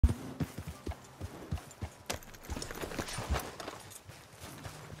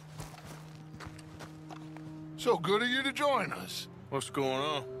So good of you to join us. What's going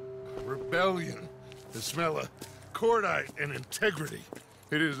on? Rebellion. The smell of cordite and integrity.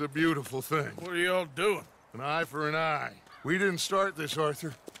 It is a beautiful thing. What are y'all doing? An eye for an eye. We didn't start this,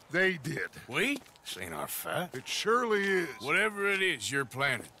 Arthur. They did. We? This ain't our fight. It surely is. Whatever it is you're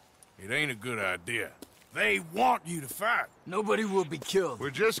planning, it ain't a good idea. They want you to fight. Nobody will be killed. We're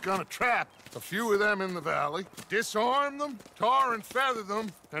just gonna trap a few of them in the valley, disarm them, tar and feather them,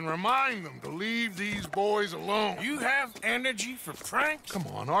 and remind them to leave these boys alone. You have energy for pranks? Come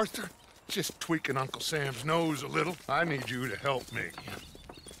on, Arthur. Just tweaking Uncle Sam's nose a little. I need you to help me.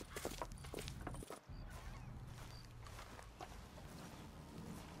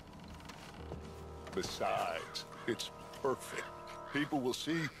 Besides, it's perfect. People will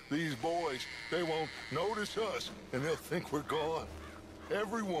see these boys, they won't notice us, and they'll think we're gone.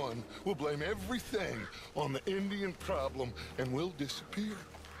 Everyone will blame everything on the Indian problem, and we'll disappear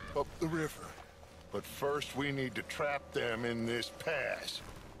up the river. But first, we need to trap them in this pass.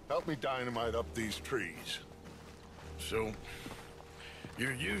 Help me dynamite up these trees. So,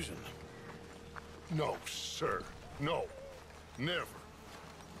 you're using them? No, sir. No. Never.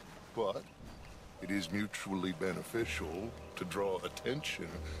 But it is mutually beneficial to draw attention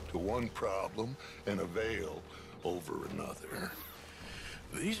to one problem and avail over another.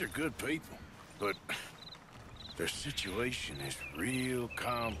 These are good people, but their situation is real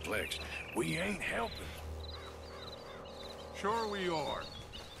complex. We ain't helping. Sure we are.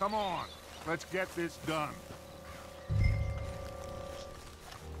 Come on, let's get this done.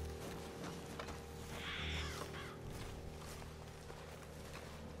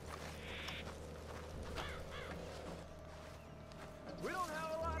 We don't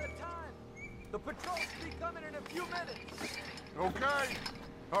have a lot of time. The patrol should be coming in a few minutes. Okay.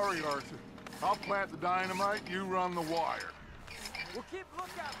 Hurry, Arthur. I'll plant the dynamite, you run the wire. We'll keep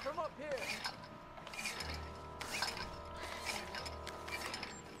lookout from up here.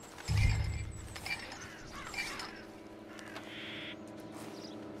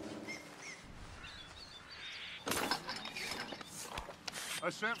 I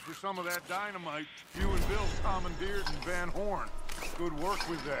sent for some of that dynamite you and Bill commandeered in Van Horn. Good work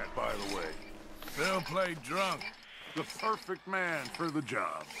with that, by the way. Bill played drunk. The perfect man for the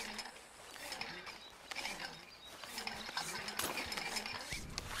job.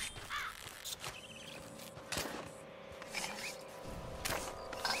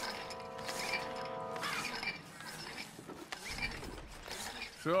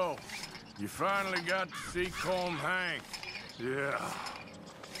 So, you finally got to see Colm hang. Yeah.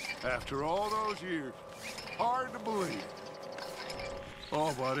 After all those years. Hard to believe.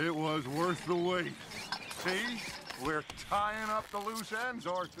 Oh, but it was worth the wait. See? We're tying up the loose ends,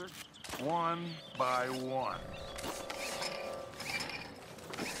 Arthur. One by one.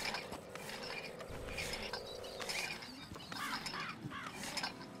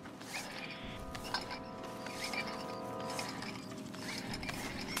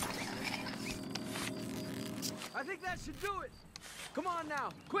 I think that should do it. Come on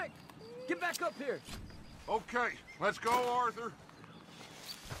now, quick. Get back up here. Okay, let's go, Arthur.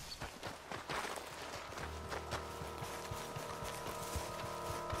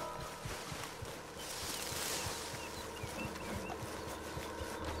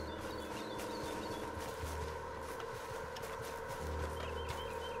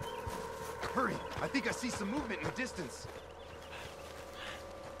 Hurry! I think I see some movement in the distance.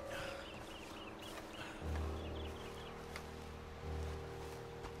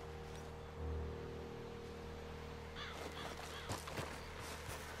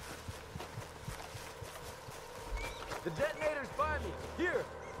 The detonator's by me. Here.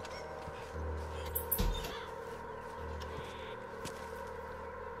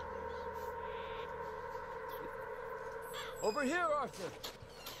 Over here, Arthur.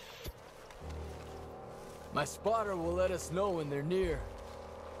 My spotter will let us know when they're near.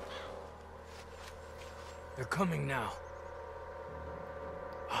 They're coming now.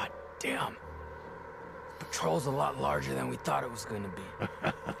 Ah, damn. Patrol's a lot larger than we thought it was gonna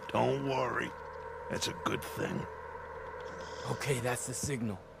be. Don't worry. That's a good thing. Okay, that's the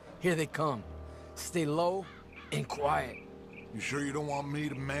signal. Here they come. Stay low and quiet. You sure you don't want me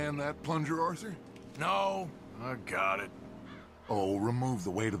to man that plunger, Arthur? No, I got it. Oh, remove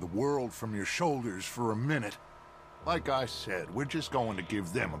the weight of the world from your shoulders for a minute. Like I said, we're just going to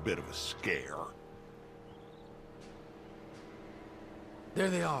give them a bit of a scare. There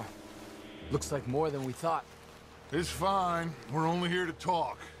they are. Looks like more than we thought. It's fine. We're only here to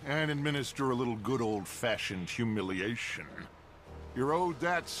talk and administer a little good old-fashioned humiliation. You're owed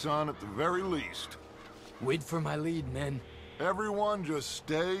that, son, at the very least. Wait for my lead, men. Everyone just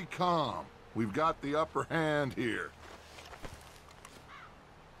stay calm. We've got the upper hand here.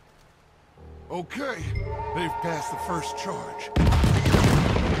 Okay, they've passed the first charge.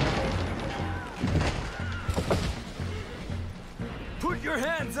 Put your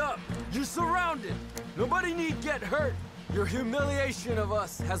hands up! You're surrounded! Nobody need get hurt! Your humiliation of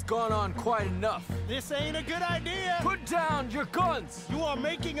us has gone on quite enough. This ain't a good idea! Put down your guns! You are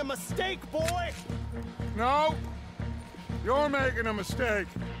making a mistake, boy! No! You're making a mistake.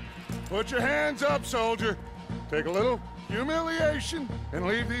 Put your hands up, soldier. Take a little humiliation and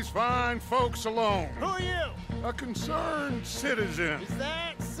leave these fine folks alone. Who are you? A concerned citizen. Is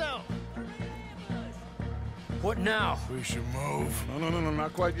that so? What now? We should move. No,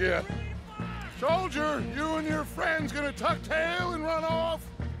 not quite yet. Soldier, you and your friends gonna tuck tail and run off?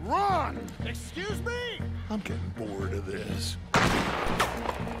 Run! Excuse me? I'm getting bored of this.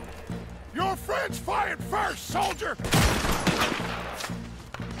 Your friends fired first, soldier!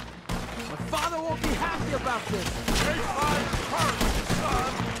 My father won't be happy about this! They fired first,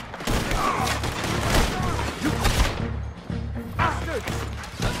 son! Bastards!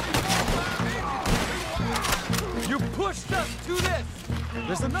 You pushed us to this!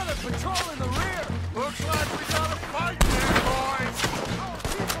 There's another patrol in the rear! Looks like we got a fight there, boys!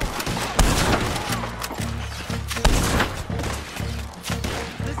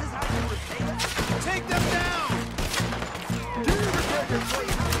 This is how you repay us? Take them down!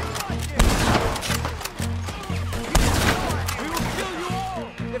 We will kill you all,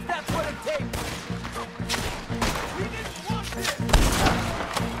 if that's what it takes! We didn't want this!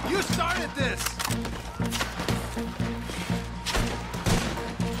 You started this!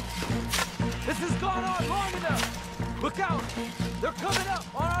 This has gone on long enough! Look out! They're coming up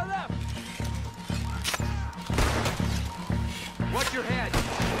on our left! Watch your head!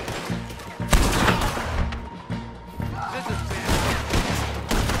 This is bad.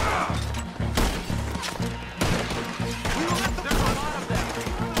 We will let them. There's a lot of them!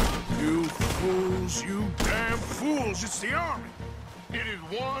 You fools, you damn fools! It's the army! It is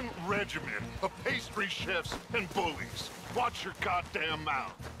one regiment of pastry chefs and bullies. Watch your goddamn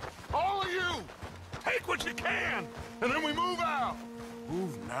mouth. All of you, take what you can, and then we move out.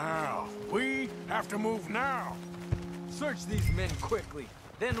 Move now. We have to move now. Search these men quickly,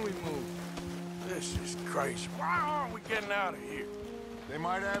 then we move. This is crazy. Why aren't we getting out of here? They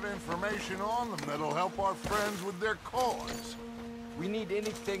might have information on them that'll help our friends with their cause. We need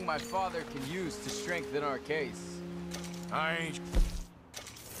anything my father can use to strengthen our case. I ain't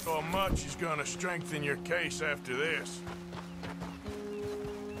so much is gonna strengthen your case after this.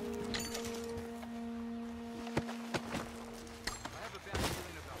 I have a bad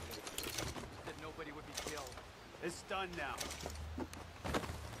feeling about this. That nobody would be killed. It's done now.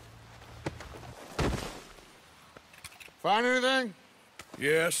 Find anything?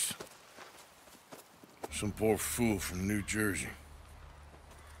 Yes. Some poor fool from New Jersey.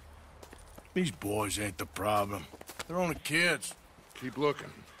 These boys ain't the problem. They're only kids. Keep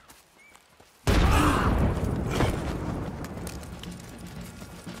looking.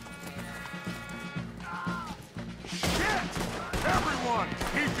 Shit! Everyone,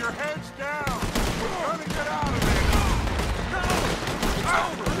 keep your heads down! We're gonna get out of there! No! It's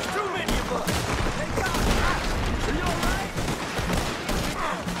over! There's too many of us! They got us! Are you alright?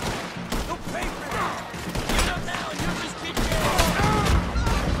 Don't pay for that! Get up now and you'll just keep getting...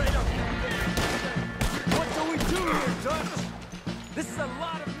 Right up there! What do we do here, Dutch? This is a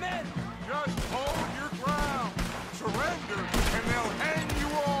lot of men! Just hold your ground! Surrender, and they'll hang you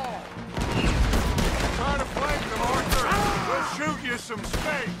all! Try to flank them, Arthur! We'll shoot you some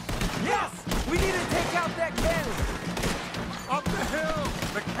space! Yes! We need to take out that cannon! Up the hill!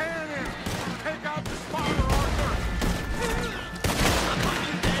 The cannon! Take out the spotter, Arthur!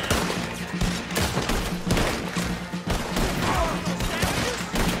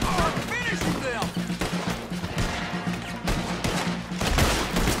 Finishing them!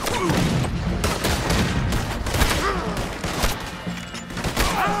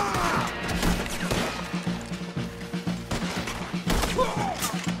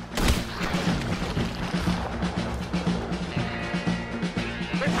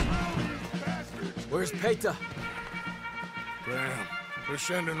 Where's Peta? Damn. They're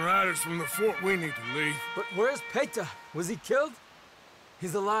sending riders from the fort. We need to leave. But where's Peta? Was he killed?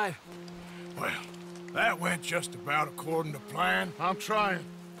 He's alive. Well, that went just about according to plan. I'm trying,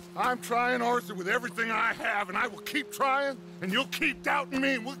 Arthur, with everything I have, and I will keep trying, and you'll keep doubting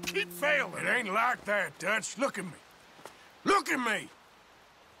me, and we'll keep failing. It ain't like that, Dutch. Look at me. Look at me!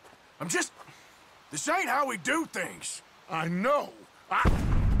 I'm just... This ain't how we do things. I know.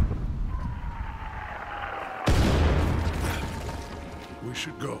 We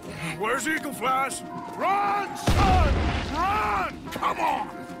should go. Where's Eagle Flies? Run, son! Run! Come on!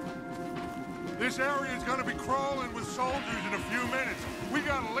 This area is gonna be crawling with soldiers in a few minutes. We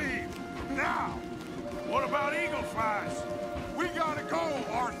gotta leave. Now! What about Eagle Flies? We gotta go,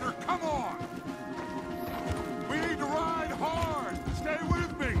 Arthur! Come on! We need to ride hard! Stay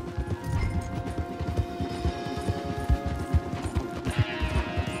with me!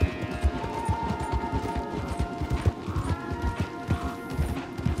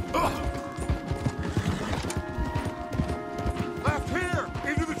 Left here!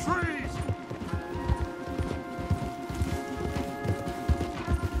 Into the trees!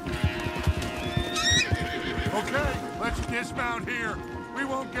 Okay, let's dismount here. We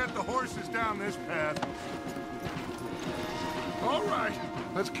won't get the horses down this path. All right,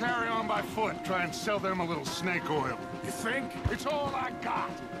 let's carry on by foot. Try and sell them a little snake oil. You think? It's all I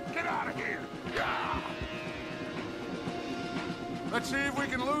got. Get out of here. Yeah. Let's see if we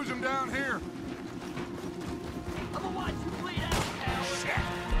can lose them down here. I'm gonna watch you bleed out, coward. Shit.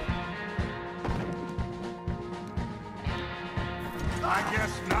 I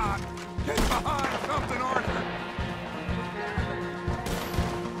guess not. Get behind something, Arthur.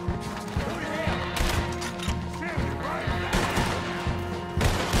 Shit, right there.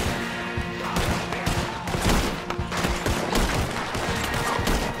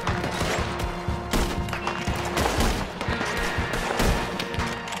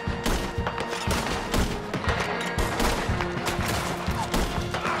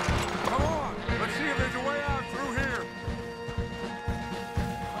 Come on, let's see if there's a way out through here.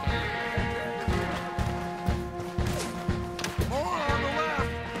 More on the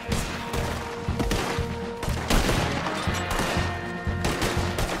left.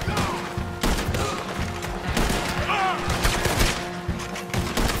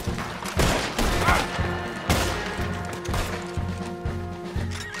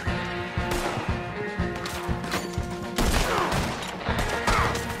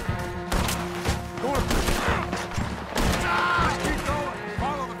 Let's keep going.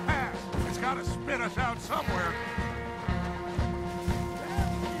 Follow the path. It's got to spit us out somewhere.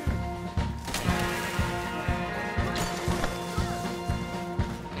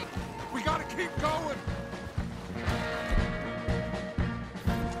 We got to keep going.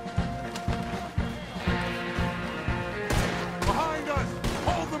 Behind us.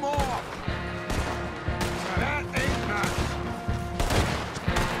 Hold them off. That ain't nice.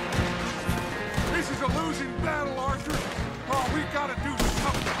 This is a losing battle, Arthur. Oh, we gotta do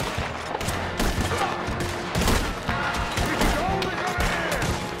something. This is only gonna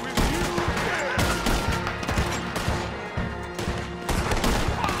end with you dead.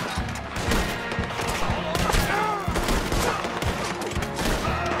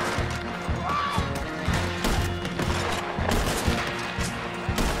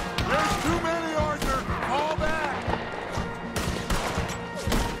 There's too many, Arthur. Fall back.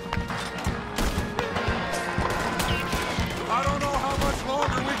 I don't know how much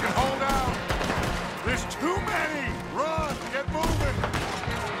longer we can hold out. There's too many. Run, get moving.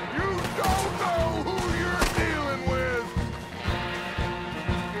 You don't know who you're dealing with.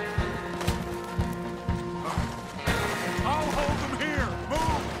 I'll hold them here.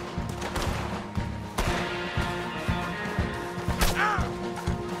 Move.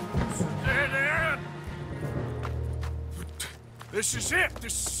 Dead end. This is it.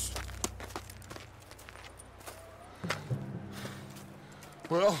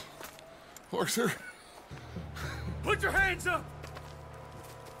 Well, Arthur, Put your hands up!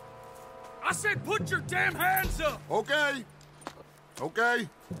 I said put your damn hands up! okay. Okay.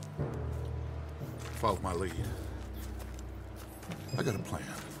 Follow my lead. I got a plan.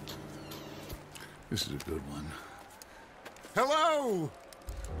 This is a good one. Hello,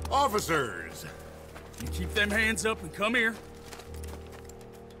 officers. You keep them hands up and come here.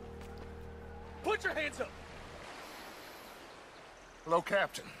 Put your hands up! Hello,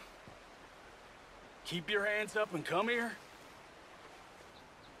 Captain. Keep your hands up and come here.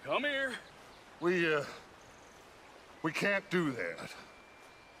 Come here. We can't do that.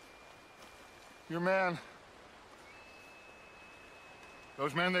 Your man...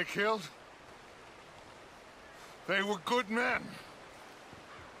 Those men they killed? They were good men.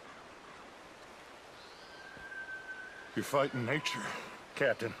 You're fighting nature,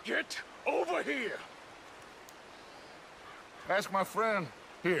 Captain. Get over here. Ask my friend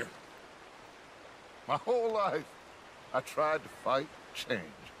here. My whole life, I tried to fight change.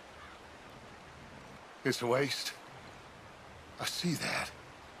 It's a waste. I see that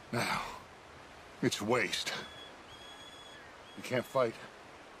now. It's waste. You can't fight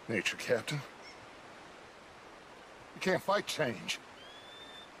nature, Captain. You can't fight change.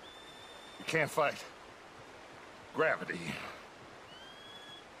 You can't fight gravity.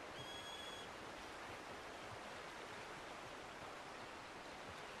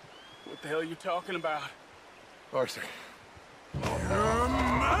 What the hell are you talking about? Arthur.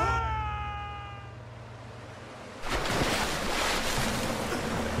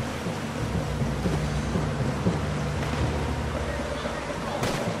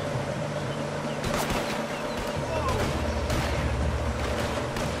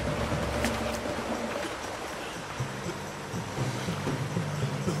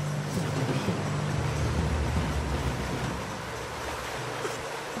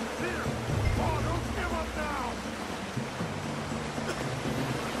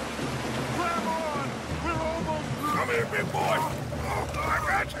 Come here, big boy. I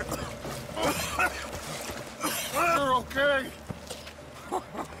got you. You're okay.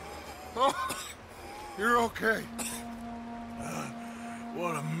 You're okay.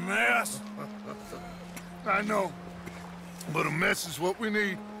 What a mess. I know, but a mess is what we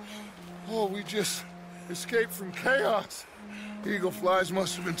need. Oh, we just escaped from chaos. Eagle flies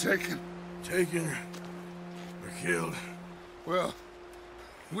must have been taken. Taken or killed? Well,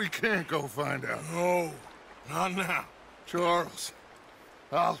 we can't go find out. No, not now. Charles,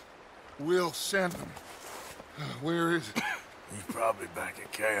 we'll send him. Where is he? He's probably back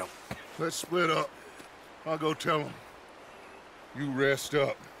at camp. Let's split up. I'll go tell him. You rest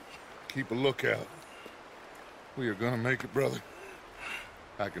up. Keep a lookout. We are gonna make it, brother.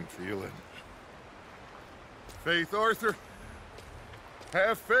 I can feel it. Faith, Arthur.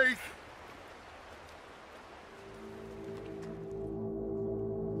 Have faith.